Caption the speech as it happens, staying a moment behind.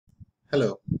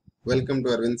Hello, welcome to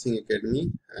Arbind Singh Academy,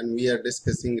 and we are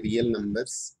discussing real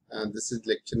numbers. This is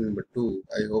lecture number 2.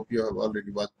 I hope you have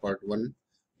already watched part 1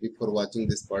 before watching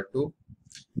this part 2.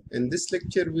 In this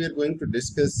lecture, we are going to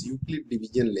discuss Euclid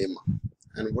division lemma.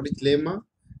 And what is lemma?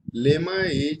 Lemma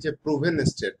is a proven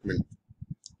statement.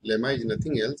 Lemma is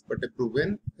nothing else but a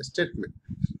proven statement.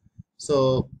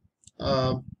 So,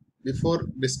 before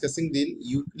discussing the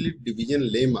Euclid division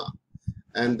lemma,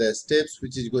 and the steps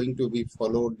which is going to be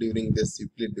followed during this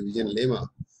Euclid division lemma,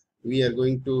 we are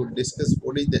going to discuss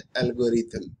what is the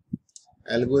algorithm.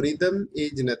 Algorithm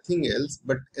is nothing else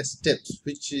but a steps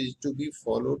which is to be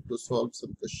followed to solve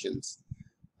some questions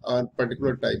or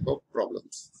particular type of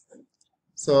problems.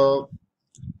 So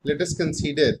let us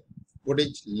consider what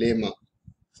is lemma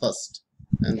first,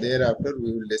 and thereafter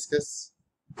we will discuss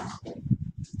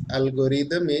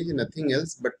algorithm is nothing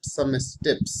else but some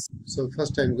steps. So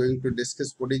first I am going to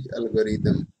discuss what is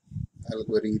algorithm.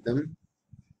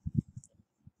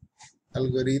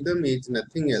 Algorithm is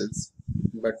nothing else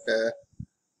but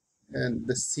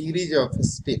the series of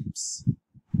steps.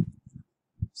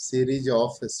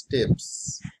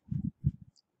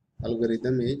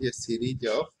 Algorithm is a series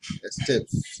of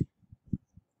steps,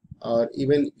 or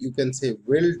even you can say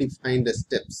well-defined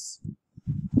steps.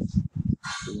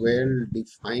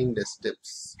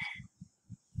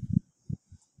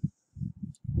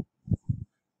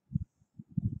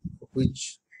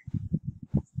 Which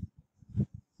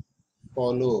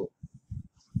follow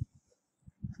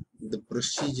the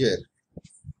procedure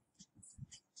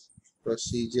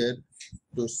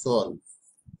to solve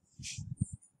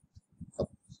a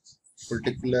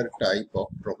particular type of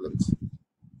problems.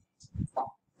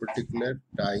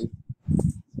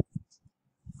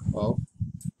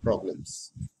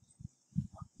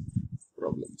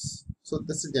 So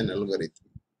this is an algorithm,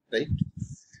 right?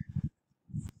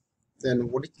 Then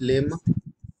what is lemma?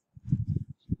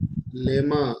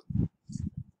 Lemma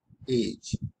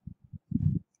is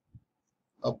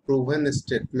a proven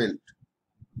statement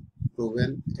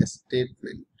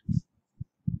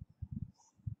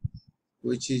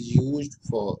which is used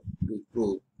to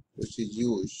prove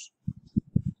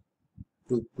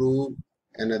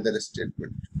another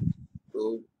statement,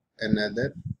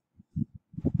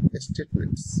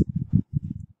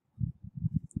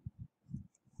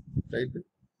 right?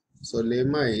 So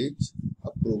lemma is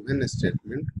a proven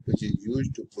statement which is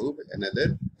used to prove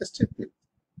another statement.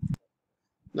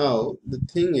 Now the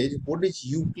thing is, what is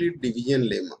Euclid division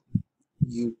lemma?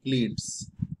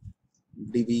 Euclid's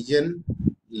division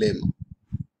lemma.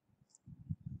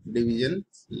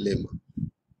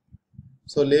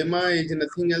 So lemma is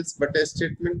nothing else but a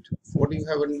statement. What do you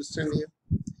have understand here?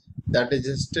 That is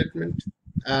a statement,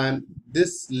 and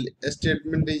this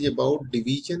statement is about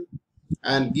division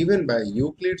and given by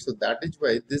Euclid. So that is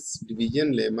why this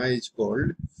division lemma is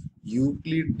called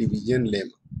Euclid division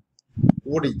lemma.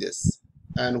 What is this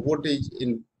and what is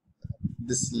in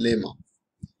this lemma?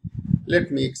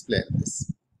 Let me explain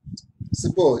this.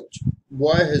 Suppose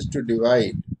boy has to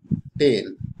divide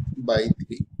 10 by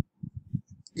 3.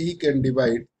 He can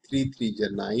divide 3 3s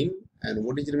are 9, and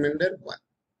what is remainder? 1.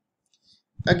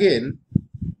 Again,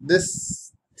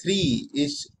 this 3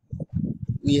 is,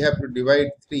 we have to divide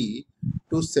 3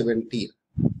 to 17.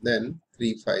 Then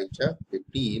 3 5s are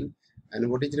 15, and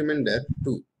what is remainder?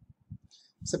 2.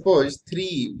 Suppose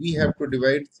 3, we have to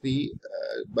divide 3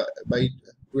 by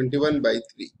 21 by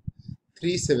 3.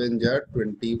 3 7s are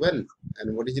 21,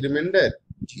 and what is remainder?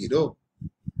 0.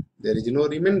 There is no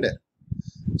remainder.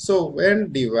 So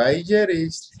when divisor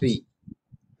is 3,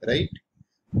 right,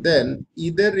 then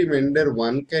either remainder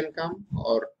 1 can come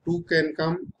or 2 can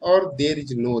come, or there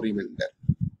is no remainder.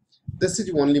 This is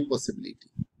only possibility.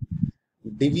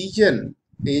 Division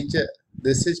is,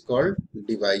 this is called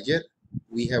divisor.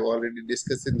 We have already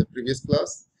discussed in the previous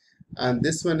class. And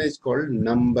this one is called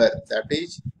number. That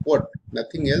is what?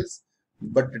 Nothing else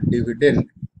but dividend,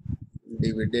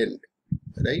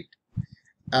 right?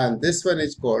 And this one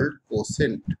is called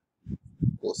quotient,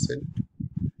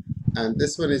 and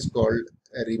this one is called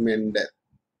a remainder.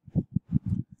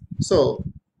 So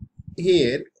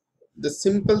here the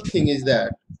simple thing is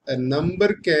that a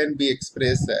number can be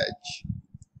expressed as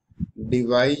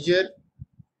divisor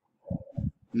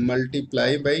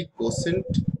multiply by quotient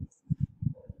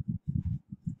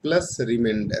plus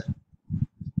remainder.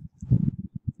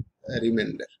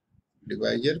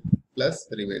 Divisor plus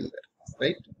remainder,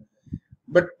 right?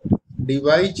 But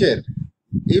divisor,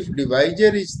 if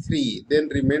divisor is 3, then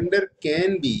remainder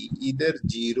can be either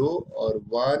 0 or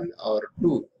 1 or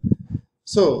 2.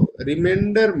 So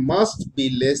remainder must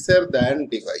be lesser than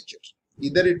divisor.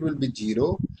 Either it will be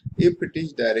 0 if it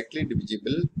is directly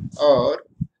divisible, or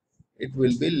it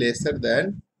will be lesser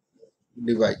than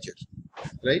divisor,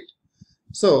 right?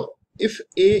 So if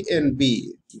A and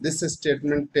B, this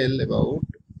statement tell about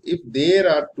if there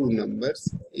are two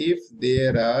numbers, if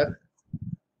there are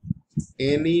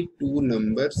any two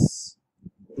numbers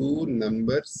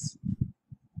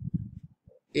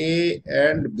A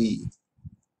and B,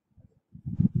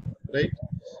 right?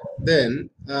 Then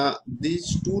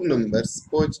these two numbers,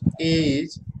 suppose A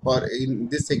is, or in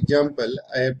this example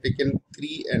I have taken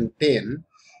 3 and 10,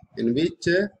 in which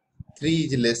 3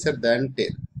 is lesser than 10.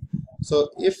 So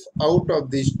if out of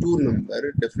these two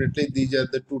numbers, definitely these are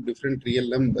the two different real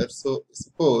numbers. So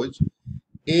suppose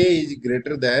A is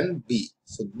greater than B.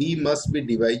 So B must be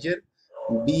divisor.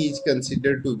 B is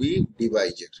considered to be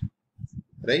divisor,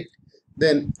 right?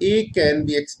 Then A can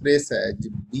be expressed as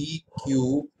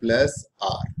BQ plus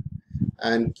R.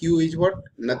 And Q is what?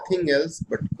 Nothing else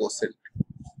but quotient.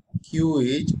 Q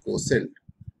is quotient,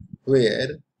 where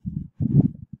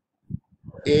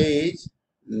A is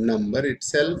number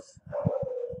itself,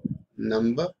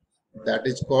 number, that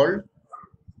is called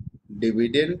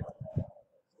dividend,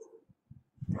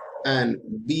 and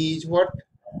B is what?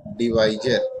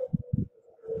 Divisor,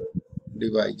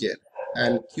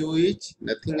 and Q is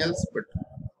nothing else but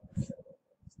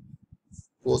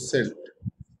quotient,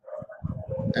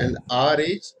 and R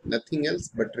is nothing else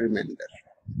but remainder.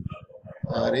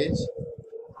 R is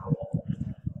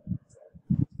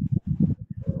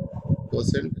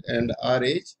quotient and R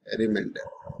is remainder.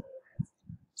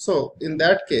 So in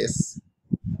that case,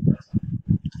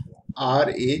 R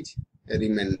is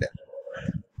remainder.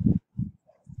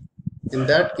 In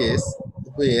that case,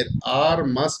 where R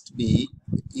must be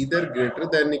either greater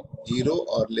than 0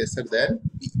 or lesser than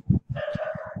B.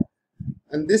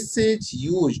 And this is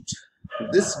used,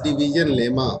 this division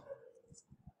lemma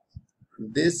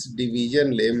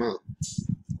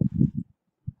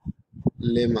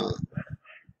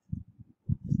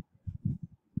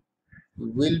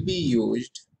will be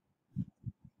used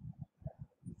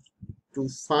to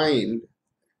find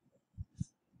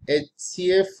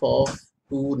HCF of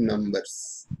two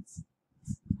numbers.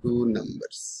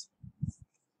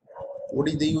 What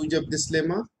is the use of this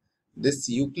lemma? This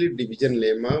Euclid division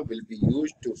lemma will be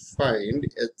used to find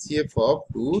HCF of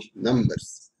two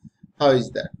numbers. How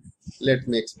is that? Let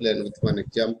me explain with one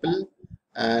example.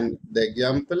 And the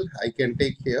example I can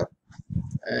take here.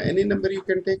 Any number you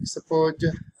can take. Suppose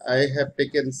I have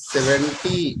taken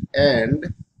 70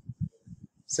 and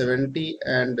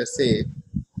say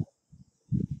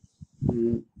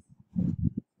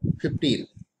 15.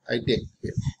 I take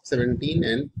here 70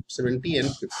 and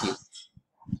 15.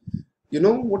 You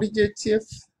know what is HCF?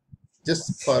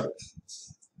 Just for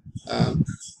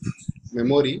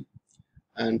memory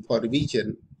and for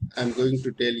revision, I am going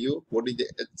to tell you what is the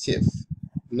HCF.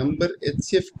 Number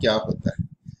HCF क्या होता है?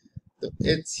 तो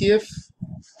HCF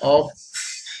of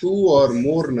two or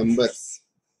more numbers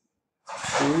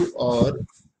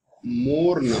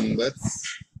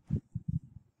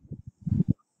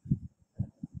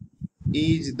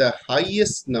is the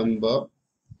highest number,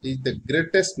 is the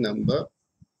greatest number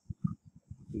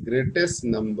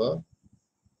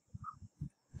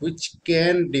which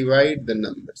can divide the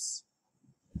numbers,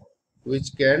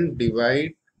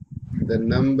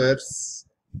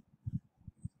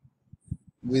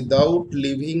 without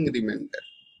leaving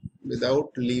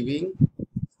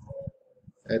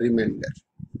a remainder.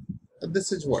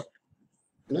 This is what,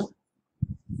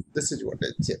 this is what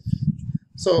HCF.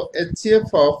 So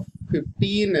HCF of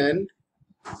 15 and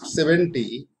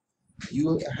 70,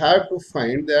 you have to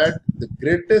find that the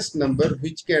greatest number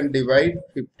which can divide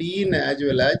 15 as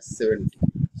well as 70.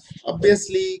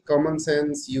 Obviously, common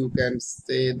sense, you can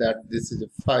say that this is a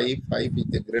 5. 5 is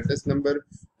the greatest number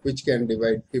which can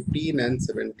divide 15 and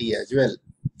 70 as well.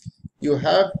 You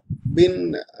have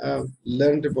been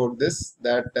learned about this,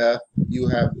 that you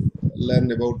have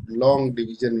learned about long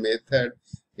division method,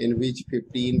 in which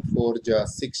 15 4 ja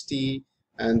 60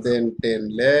 and then 10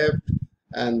 left,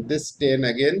 and this 10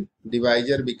 again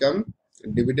divisor become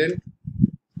dividend,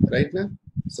 right now.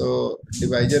 So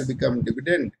divisor become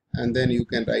dividend, and then you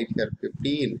can write here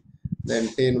 15, then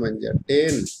 10 1 ja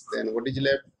 10, then what is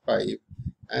left? 5,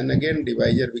 and again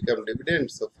divisor become dividend,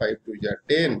 so 5 2 ja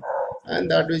 10, and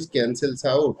that which cancels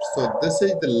out. So this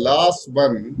is the last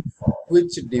one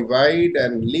which divide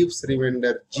and leaves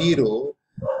remainder 0.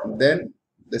 Then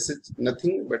this is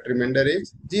nothing but remainder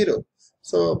is 0.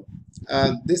 So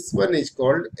this one is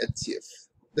called HCF.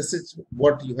 This is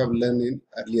what you have learned in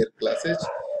earlier classes,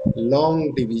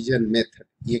 long division method.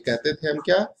 ये कहते थे हम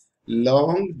क्या?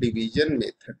 Long division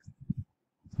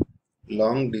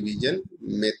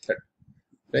method,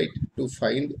 right, to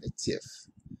find HCF.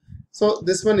 So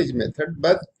this one is method,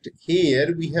 but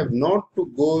here we have not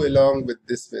to go along with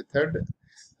this method,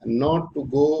 not to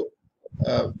go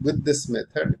with this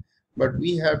method, but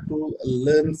we have to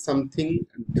learn something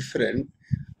different,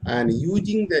 and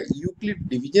using the Euclid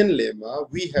division lemma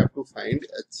we have to find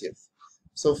HCF.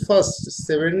 So first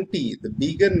 70, the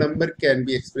bigger number can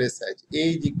be expressed as A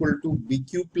is equal to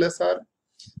BQ plus R.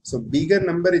 So bigger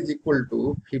number is equal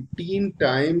to 15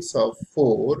 times of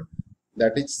 4,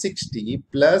 that is 60,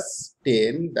 plus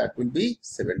 10, that will be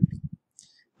 70.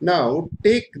 Now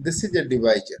take, this is a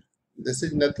divisor. This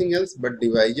is nothing else but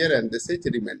divisor, and this is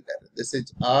remainder. This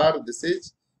is R, this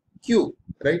is Q,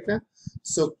 right now.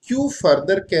 So Q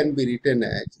further can be written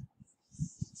as,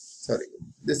 sorry,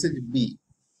 this is B.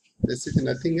 This is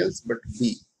nothing else but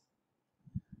B.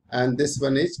 And this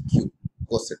one is Q,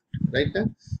 quotient, right now.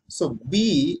 So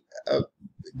B,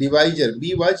 divisor,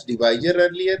 B was divisor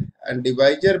earlier, and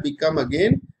divisor become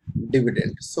again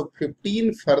dividend. So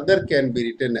 15 further can be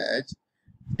written as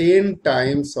 10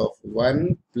 times of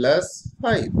 1 plus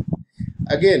 5.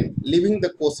 Again, leaving the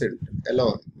quotient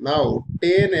alone. Now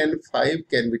 10 and 5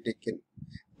 can be taken.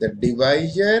 The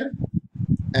divisor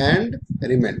and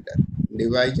remainder.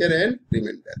 Divisor and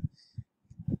remainder.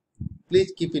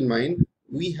 Please keep in mind,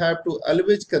 we have to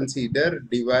always consider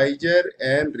divisor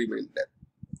and remainder.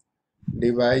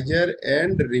 Divisor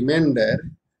and remainder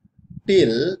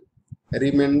till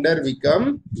remainder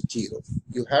become 0.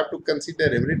 You have to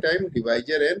consider every time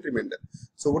divisor and remainder.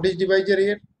 So what is divisor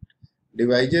here?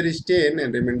 Divisor is 10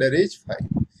 and remainder is 5.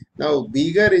 Now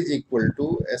bigger is equal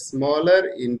to a smaller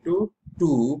into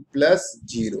 2 plus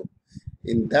 0.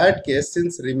 In that case,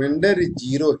 since remainder is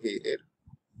 0 here,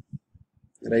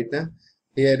 right now,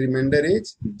 here remainder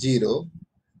is 0,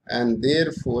 and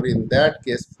therefore in that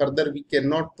case further we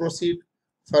cannot proceed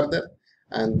further,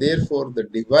 and therefore the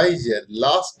divisor,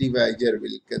 last divisor,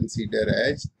 will consider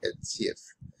as HCF.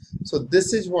 So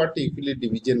this is what Euclid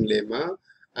division lemma,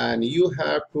 and you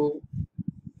have to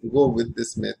go with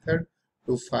this method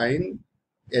to find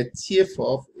HCF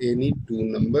of any two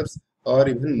numbers or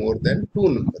even more than two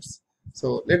numbers.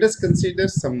 So let us consider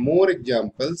some more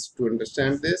examples to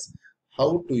understand this,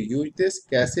 how to use this,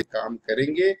 कैसे काम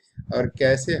करेंगे और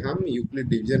कैसे हम Euclid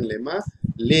division lemma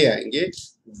ले आएंगे।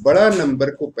 बड़ा number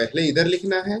को पहले इधर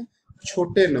लिखना है,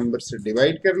 छोटे नंबर से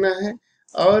डिवाइड करना है,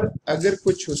 और अगर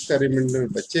कुछ उसका रिमाइंडर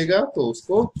बचेगा तो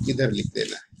उसको इधर लिख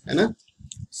देना है ना।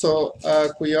 सो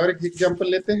कोई और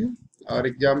एग्जांपल लेते हैं, और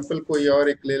एग्जांपल कोई और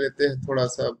एक ले लेते हैं, थोड़ा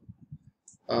सा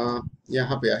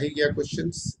यहाँ पे आ ही गया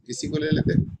क्वेश्चंस, इसी को ले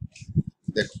लेते हैं।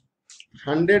 देखो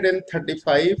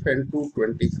 135 and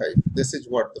 225. This is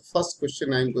what the first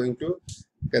question I am going to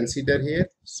consider here.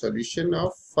 Solution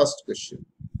of first question,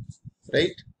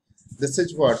 right? This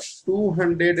is what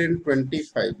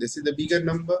 225. This is the bigger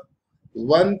number.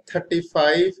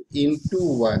 135 into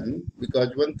 1,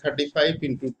 because 135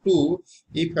 into 2,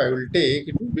 if I will take,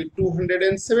 it will be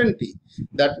 270.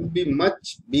 That will be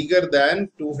much bigger than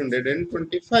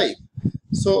 225.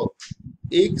 So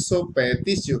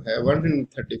 135 जो है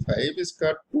 135,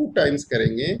 इसका 2 times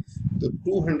करेंगे तो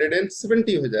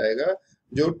 270 हो जाएगा,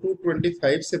 जो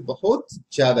 225 से बहुत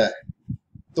ज्यादा है,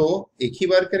 तो एक ही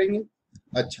बार करेंगे।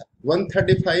 अच्छा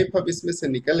 135 अब इसमें से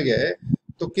निकल गए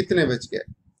तो कितने बच गए,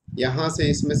 यहां से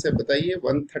इसमें से बताइए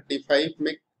 135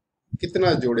 में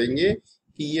कितना जोड़ेंगे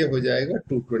कि ये हो जाएगा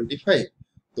 225।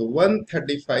 तो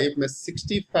 135 में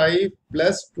 65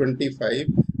 प्लस 25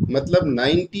 मतलब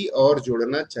 90 और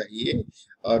जोड़ना चाहिए,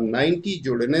 और 90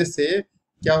 जोड़ने से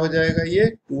क्या हो जाएगा, ये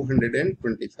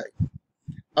 225।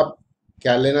 अब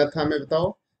क्या लेना था हमें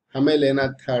बताओ, हमें लेना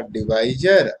था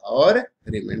डिवाइजर और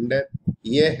रिमाइंडर,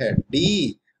 ये है D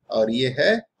और ये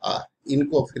है R,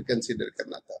 इनको फिर कंसीडर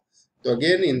करना था। तो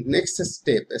again in next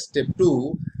step, step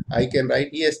 2, I can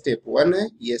write, ये स्टेप 1 है,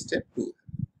 ये स्टेप 2 है।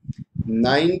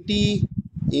 90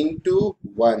 इंटू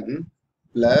 1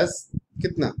 प्लस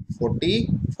कितना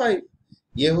 45,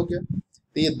 ये हो गया,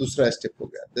 तो ये दूसरा स्टेप हो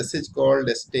गया। This is called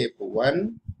step 1,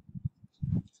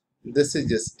 this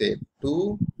is step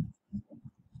 2,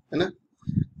 है ना।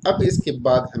 अब इसके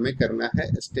बाद हमें करना है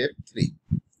स्टेप 3।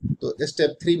 तो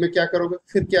स्टेप 3 में क्या करोगे,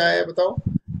 फिर क्या आया बताओ,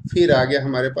 फिर आ गया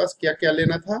हमारे पास क्या क्या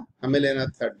लेना था, हमें लेना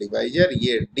था डिवाइजर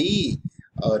ये D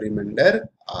और रिमाइंडर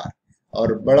R,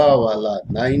 और बड़ा वाला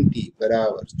 90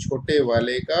 बराबर छोटे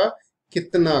वाले का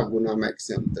कितना गुना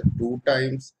मैक्सिमम, तो 2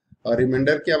 टाइम्स, और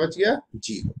रिमाइंडर क्या बच गया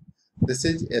 0। दिस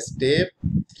इज स्टेप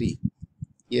 3,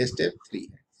 ये स्टेप 3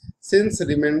 है। सिंस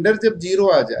रिमाइंडर जब 0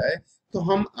 आ जाए तो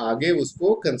हम आगे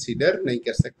उसको कंसीडर नहीं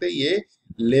कर सकते, ये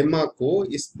लेमा को,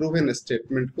 इस प्रूवन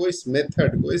स्टेटमेंट को, इस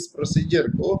मेथड को, इस प्रोसीजर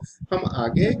को हम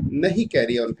आगे नहीं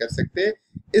कैरी ऑन कर सकते,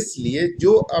 इसलिए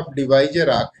जो अब डिवाइजर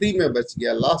आखिरी में बच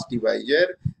गया, last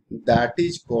divisor, that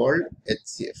is called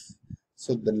HCF.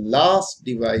 So the last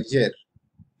divisor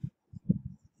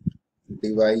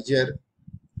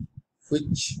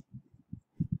which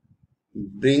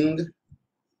bring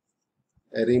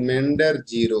remainder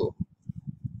 0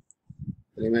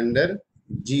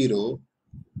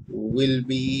 will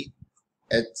be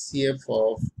HCF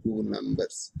of two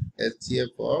numbers.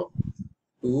 HCF of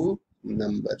two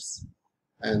numbers.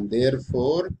 And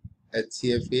therefore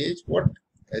HCF is what?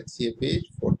 HCF is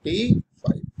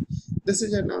 45. This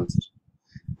is an answer.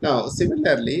 Now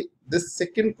similarly, this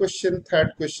second question,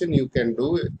 third question you can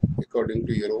do according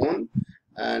to your own,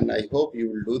 and I hope you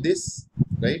will do this,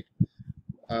 right?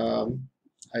 I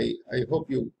hope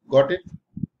you got it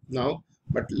now,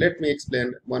 but let me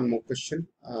explain one more question.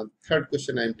 Third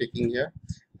question I am taking here,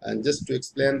 and just to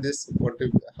explain this,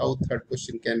 how third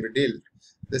question can be dealt.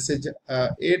 This is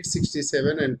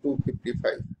 867 and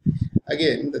 255.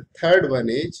 Again, the third one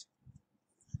is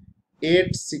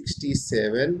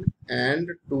 867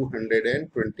 and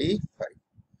 225.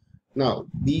 Now,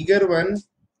 bigger one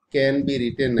can be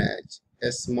written as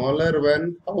a smaller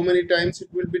one. How many times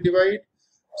it will be divided?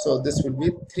 So this will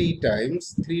be 3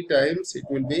 times. 3 times it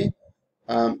will be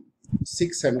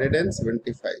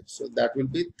 675. So that will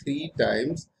be 3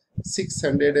 times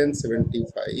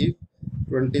 675.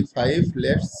 25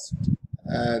 less,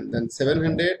 and then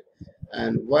 700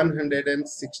 and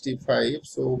 165.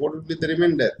 So what will be the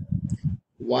remainder?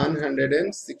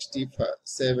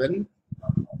 167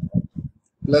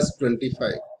 plus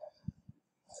 25.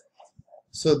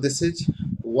 So this is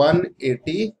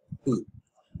 182.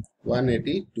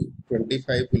 182.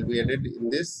 25 will be added in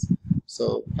this.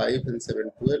 So 5 and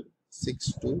 7, 12,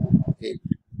 6, 2, 8,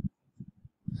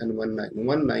 and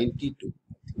 192.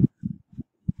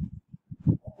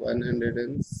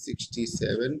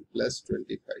 167 plus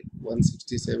 25.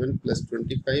 167 plus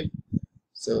 25.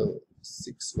 So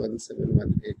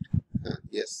 61718.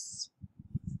 Yes.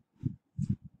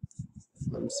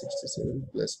 167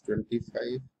 plus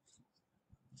 25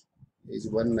 is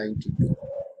 192.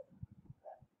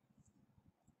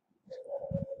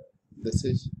 This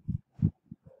is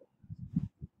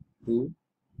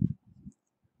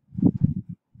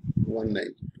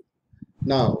 192.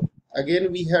 Now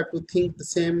again we have to think the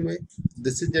same way.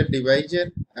 This is a divisor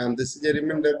and this is a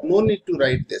remainder. No need to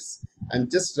write this. I'm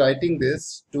just writing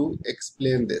this to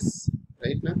explain this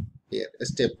right now. Here,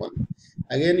 step 1.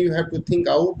 Again you have to think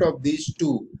out of these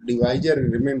two, divisor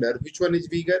and remainder, which one is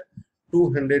bigger?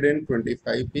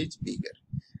 225 is bigger.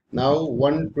 Now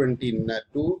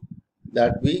 122,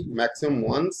 that be maximum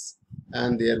ones,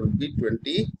 and there will be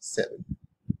 27.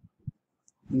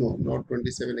 No, not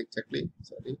 27 exactly,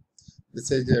 sorry. This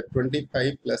is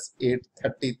 25 plus 8,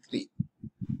 33.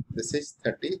 This is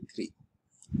 33.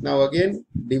 Now again,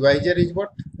 divisor is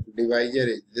what? Divisor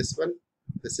is this one.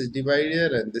 This is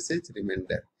divisor and this is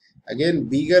remainder. Again,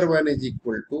 bigger one is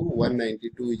equal to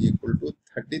 192 is equal to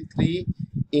 33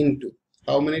 into.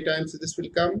 How many times this will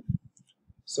come?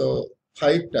 So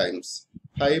 5 times.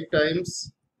 5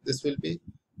 times this will be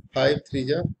 5 3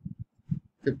 ja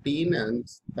 15 and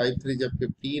 5 3 ja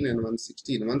 15 and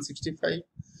 116. 165.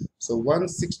 So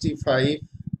 165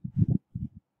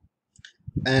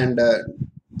 and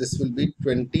this will be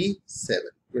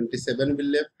 27. 27 will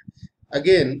left.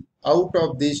 Again, out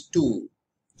of these two,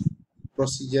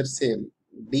 procedure same.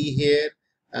 D here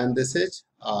and this is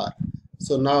R.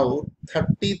 So now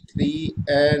 33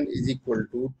 and is equal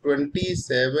to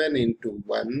 27 into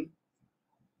 1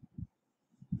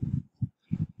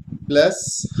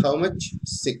 plus how much?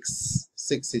 6.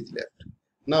 6 is left.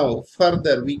 Now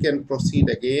further we can proceed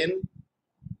again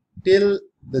till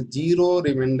the 0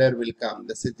 remainder will come.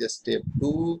 This is just step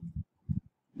 2,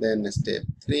 then step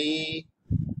 3,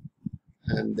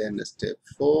 and then step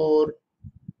 4.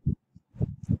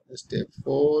 Step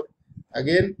 4.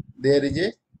 Again there is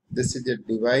a, this is a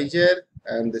divisor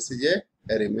and this is a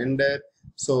remainder.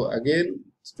 So again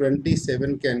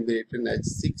 27 can be written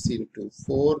as 6 into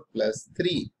 4 plus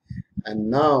 3. And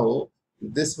now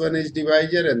this one is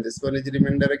divisor and this one is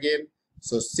remainder again.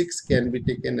 So 6 can be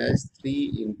taken as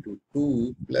 3 into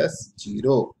 2 plus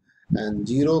 0. And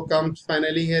 0 comes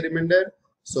finally here remainder.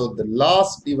 So the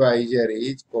last divisor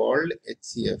is called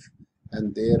HCF.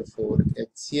 And therefore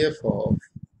HCF of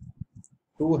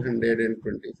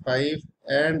 225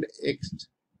 and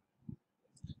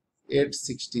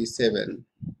 867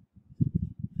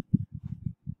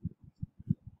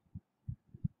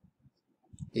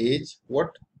 is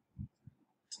what?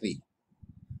 3.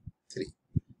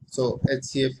 So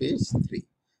HCF is 3.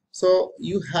 So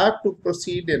you have to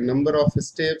proceed a number of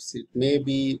steps. It may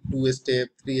be 2 step,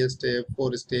 3 step,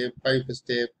 4 step, 5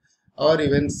 step, or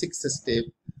even 6 step.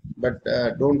 But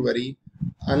don't worry,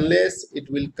 unless it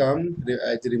will come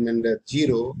as remainder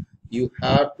 0, you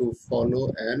have to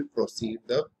follow and proceed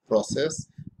the process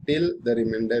till the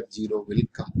remainder 0 will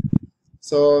come.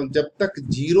 सो जब तक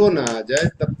 0 ना आ जाए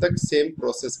तब तक same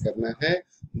process करना है।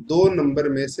 2 number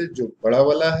में से जो बड़ा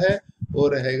वाला है वो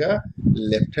रहेगा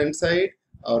लेफ्ट हैंड साइड,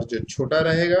 और जो छोटा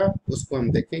रहेगा उसको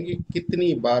हम देखेंगे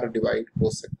कितनी बार डिवाइड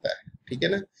हो सकता है, ठीक है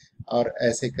ना। और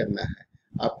ऐसे करना है,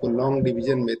 आपको लॉन्ग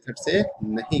डिवीजन मेथड से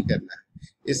नहीं करना है,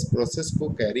 इस प्रोसेस को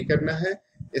कैरी करना है।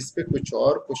 इस पे कुछ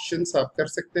और क्वेश्चंस आप कर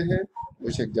सकते हैं,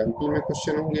 कुछ एग्जाम्पल में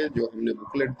क्वेश्चन होंगे, जो हमने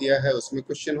बुकलेट दिया है उसमें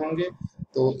क्वेश्चन होंगे।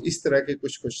 तो इस तरह के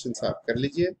कुछ क्वेश्चंस आप कर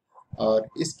लीजिए, और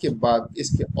इसके बाद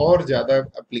इसके और ज़्यादा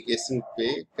एप्लीकेशन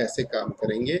पे कैसे काम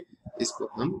करेंगे इसको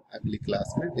हम अगली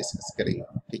क्लास में डिस्कस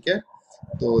करेंगे, ठीक है।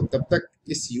 तो तब तक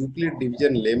इस यूक्लिड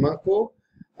डिवीजन लेमा को,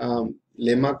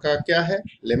 लेमा का क्या है,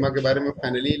 लेमा के बारे में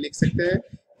फाइनली लिख सकते हैं,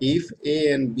 if a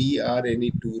and b are any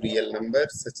two real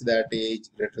numbers such that a is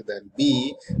greater than b,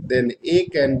 then a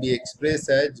can be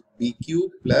expressed as bq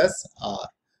plus r,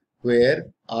 where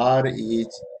r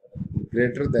is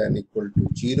greater than equal to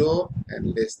 0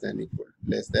 and less than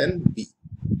b,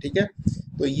 ठीक है।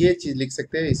 तो ये चीज लिख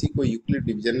सकते हैं, इसी को यूक्लिड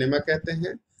डिवीजन लेमा कहते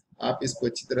हैं। आप इसको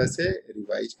अच्छी तरह से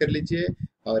रिवाइज कर लीजिए।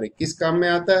 और किस काम में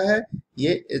आता है,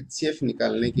 ये एचसीएफ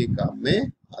निकालने के काम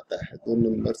में आता है। 2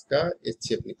 नंबर्स का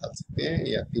एचसीएफ निकाल सकते हैं,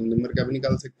 या 3 नंबर का भी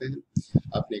निकाल सकते हैं।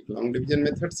 आपने एक लॉन्ग डिवीजन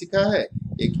मेथड सीखा है,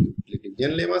 एक यूक्लिड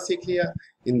डिवीजन लेमा सीख लिया,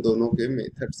 इन दोनों के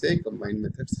मेथड से, कंबाइंड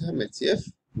मेथड से हम एचसीएफ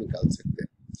निकाल सकते हैं।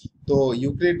 तो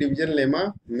यूक्लिड डिवीजन लेमा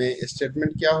में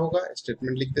स्टेटमेंट क्या होगा,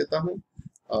 स्टेटमेंट लिख देता हूँ,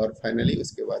 और फाइनली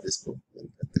उसके बाद इसको बंद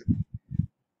करते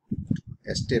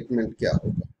हैं। स्टेटमेंट क्या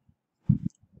होगा,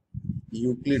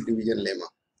 Euclid division lemma,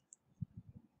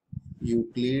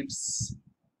 Euclid's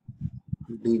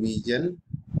division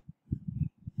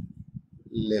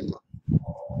lemma,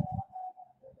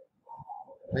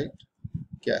 right.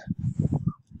 क्या है,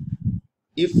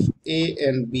 if A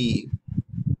and B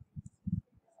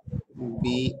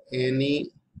be any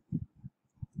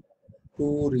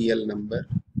two real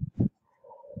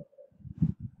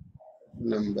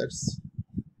numbers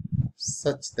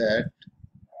such that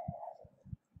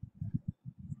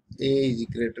a is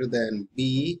greater than b,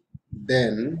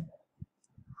 then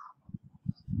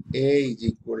a is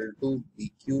equal to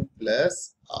bq plus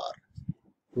r,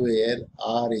 where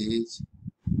r is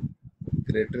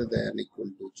greater than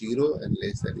equal to 0 and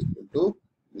less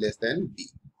than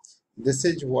b. This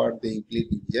is what the Euclid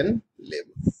division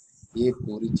lemma. ये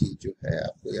पूरी चीज जो है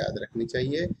आपको याद रखनी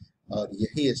चाहिए, और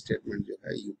यही स्टेटमेंट जो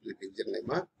है यूक्लिड डिवीजन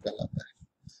लेमा कहलाता है।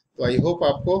 तो आई होप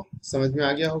आपको समझ में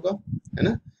आ गया होगा, है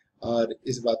ना। और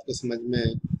इस बात को समझ में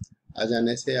आ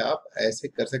जाने से आप ऐसे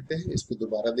कर सकते हैं, इसको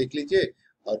दोबारा देख लीजिए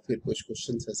और फिर कुछ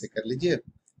क्वेश्चन ऐसे कर लीजिए,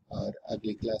 और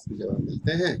अगली क्लास में जब हम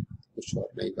मिलते हैं कुछ और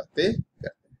नई बातें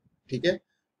करते हैं, ठीक है।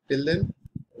 टिल देन,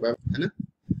 है ना।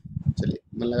 चलिए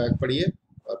मन लगा के पढ़िए,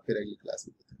 और फिर अगली क्लास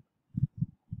में